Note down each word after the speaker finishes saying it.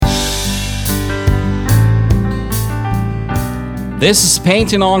This is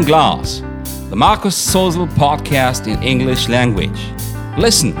Painting on Glass, the Markus Sozel podcast in English language.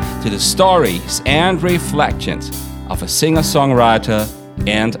 Listen to the stories and reflections of a singer-songwriter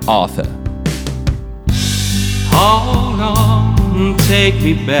and author. Hold on, take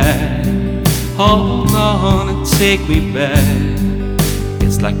me back. Hold on and take me back.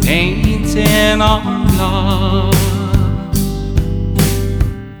 It's like painting on glass.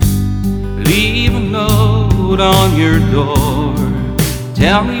 Leave a note on your door.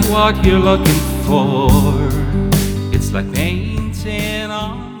 Tell me what you're looking for. It's like painting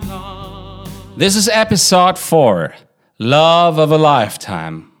on glass. This is episode 4, Love of a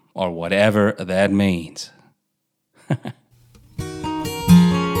Lifetime, or whatever that means.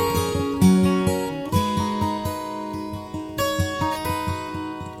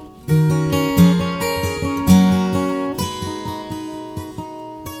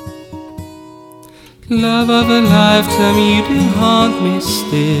 Love of a lifetime, you do haunt me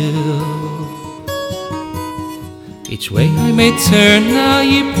still. Each way I may turn, now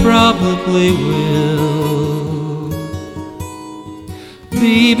you probably will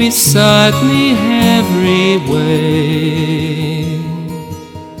be beside me every way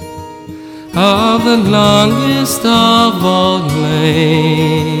of the longest of all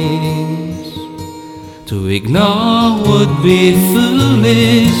lanes. To ignore would be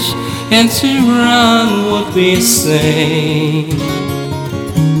foolish, and to run would be sane.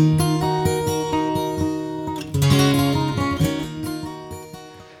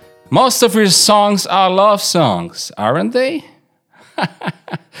 Most of your songs are love songs, aren't they?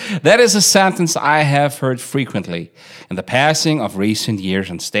 That is a sentence I have heard frequently in the passing of recent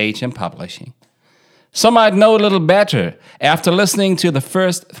years on stage and publishing. Some might know a little better after listening to the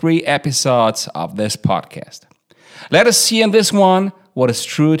first 3 episodes of this podcast. Let us see in this one what is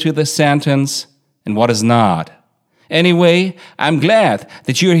true to the sentence and what is not. Anyway, I'm glad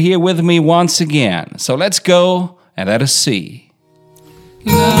that you're here with me once again. So let's go and let us see.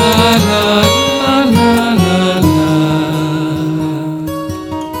 La la la la la la.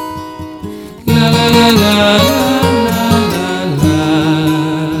 La la la la la la.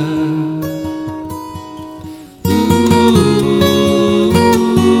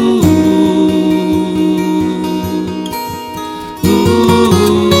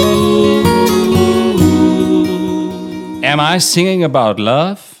 Am I singing about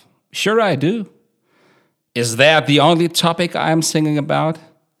love? Sure I do. Is that the only topic I'm singing about?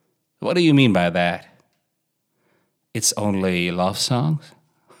 What do you mean by that? It's only love songs?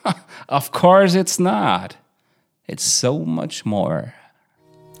 Of course it's not. It's so much more.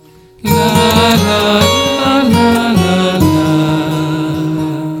 La la la la la la.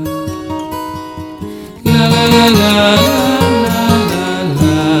 La la la la la.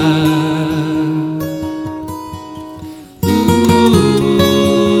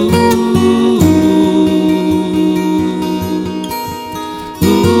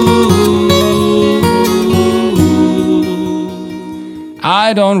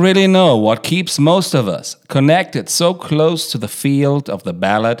 I don't really know what keeps most of us connected so close to the field of the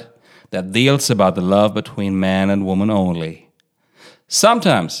ballad that deals about the love between man and woman only.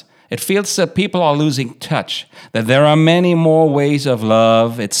 Sometimes it feels that people are losing touch, that there are many more ways of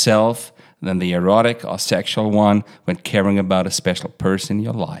love itself than the erotic or sexual one when caring about a special person in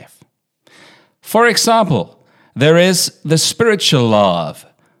your life. For example, there is the spiritual love.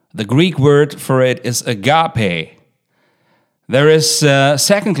 The Greek word for it is agape. There is,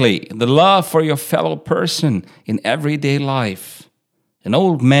 secondly, the love for your fellow person in everyday life. An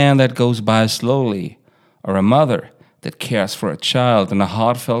old man that goes by slowly, or a mother that cares for a child in a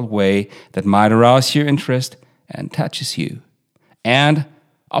heartfelt way that might arouse your interest and touches you. And,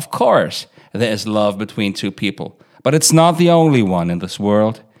 of course, there is love between 2 people, but it's not the only one in this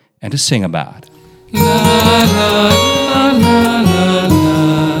world and to sing about. La la la la la la.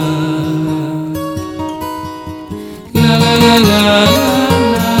 La la la la la la.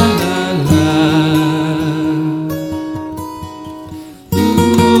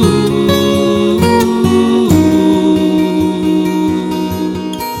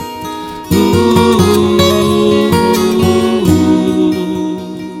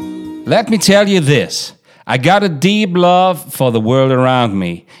 Let me tell you this. I got a deep love for the world around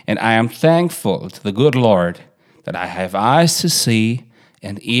me, and I am thankful to the good Lord that I have eyes to see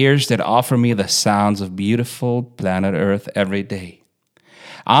and ears that offer me the sounds of beautiful planet Earth every day.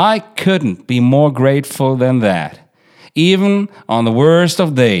 I couldn't be more grateful than that. Even on the worst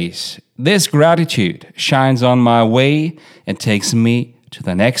of days, this gratitude shines on my way and takes me to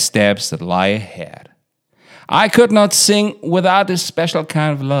the next steps that lie ahead. I could not sing without this special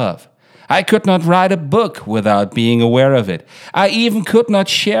kind of love. I could not write a book without being aware of it. I even could not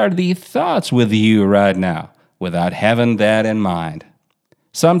share these thoughts with you right now without having that in mind.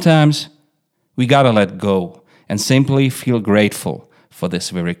 Sometimes we gotta let go and simply feel grateful for this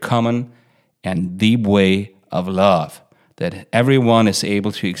very common and deep way of love that everyone is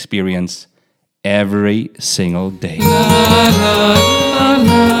able to experience every single day.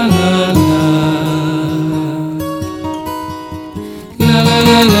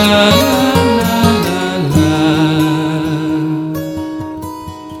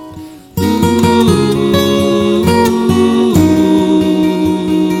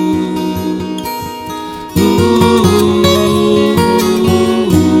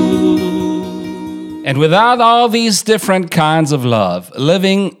 And without all these different kinds of love,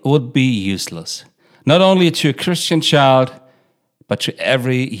 living would be useless, not only to a Christian child, but to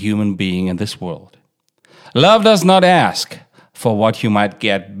every human being in this world. Love does not ask for what you might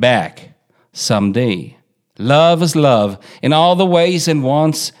get back someday. Love is love in all the ways it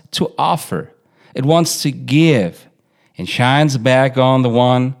wants to offer. It wants to give and shines back on the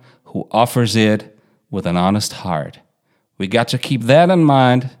one who offers it with an honest heart. We got to keep that in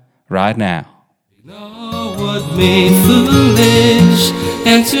mind right now. Ignore would be foolish,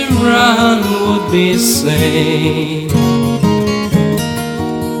 and to run would be insane.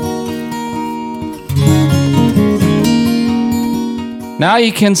 Now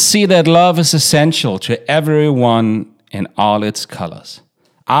you can see that love is essential to everyone in all its colors.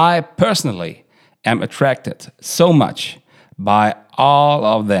 I personally am attracted so much by all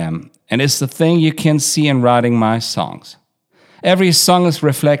of them, and it's the thing you can see in writing my songs. Every song is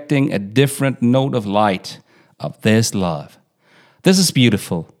reflecting a different note of light of this love. This is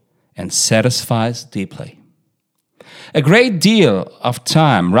beautiful and satisfies deeply. A great deal of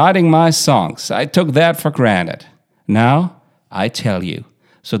time writing my songs, I took that for granted. Now, I tell you,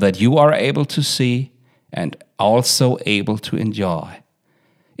 so that you are able to see and also able to enjoy.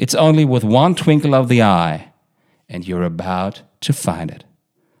 It's only with one twinkle of the eye, and you're about to find it.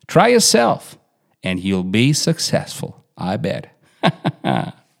 Try yourself, and you'll be successful, I bet.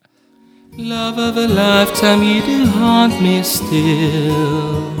 Love of a lifetime, you do haunt me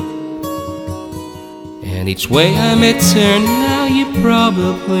still. And each way I may turn now, you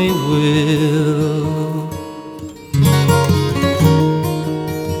probably will.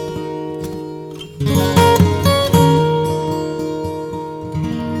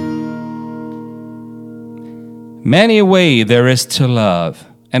 Many ways there is to love,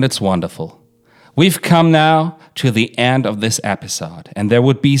 and it's wonderful. We've come now to the end of this episode, and there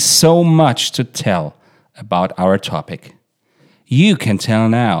would be so much to tell about our topic. You can tell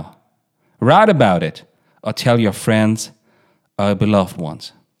now. Write about it, or tell your friends or beloved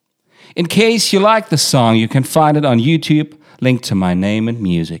ones. In case you like the song, you can find it on YouTube, linked to my name and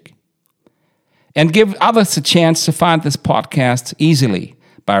music. And give others a chance to find this podcast easily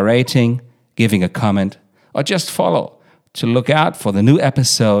by rating, giving a comment, or just follow to look out for the new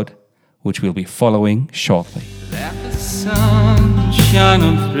episode, which we'll be following shortly. Let the sun shine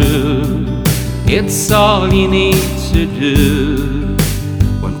on through. It's all you need to do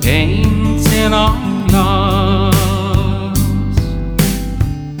when painting on loss.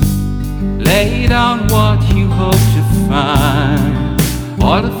 Lay down what you hope to find,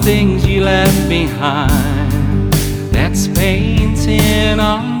 all the things you left behind. That's painting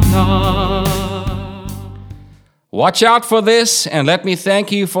on loss. Watch out for this, and let me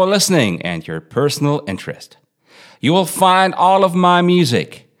thank you for listening and your personal interest. You will find all of my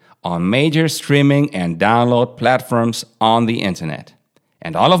music on major streaming and download platforms on the internet,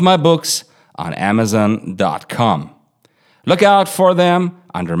 and all of my books on Amazon.com. Look out for them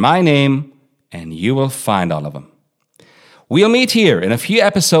under my name, and you will find all of them. We'll meet here in a few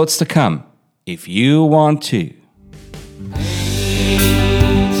episodes to come, if you want to.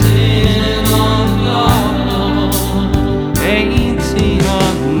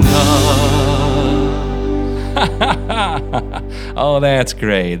 Oh, that's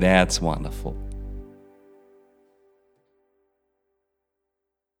great. That's wonderful.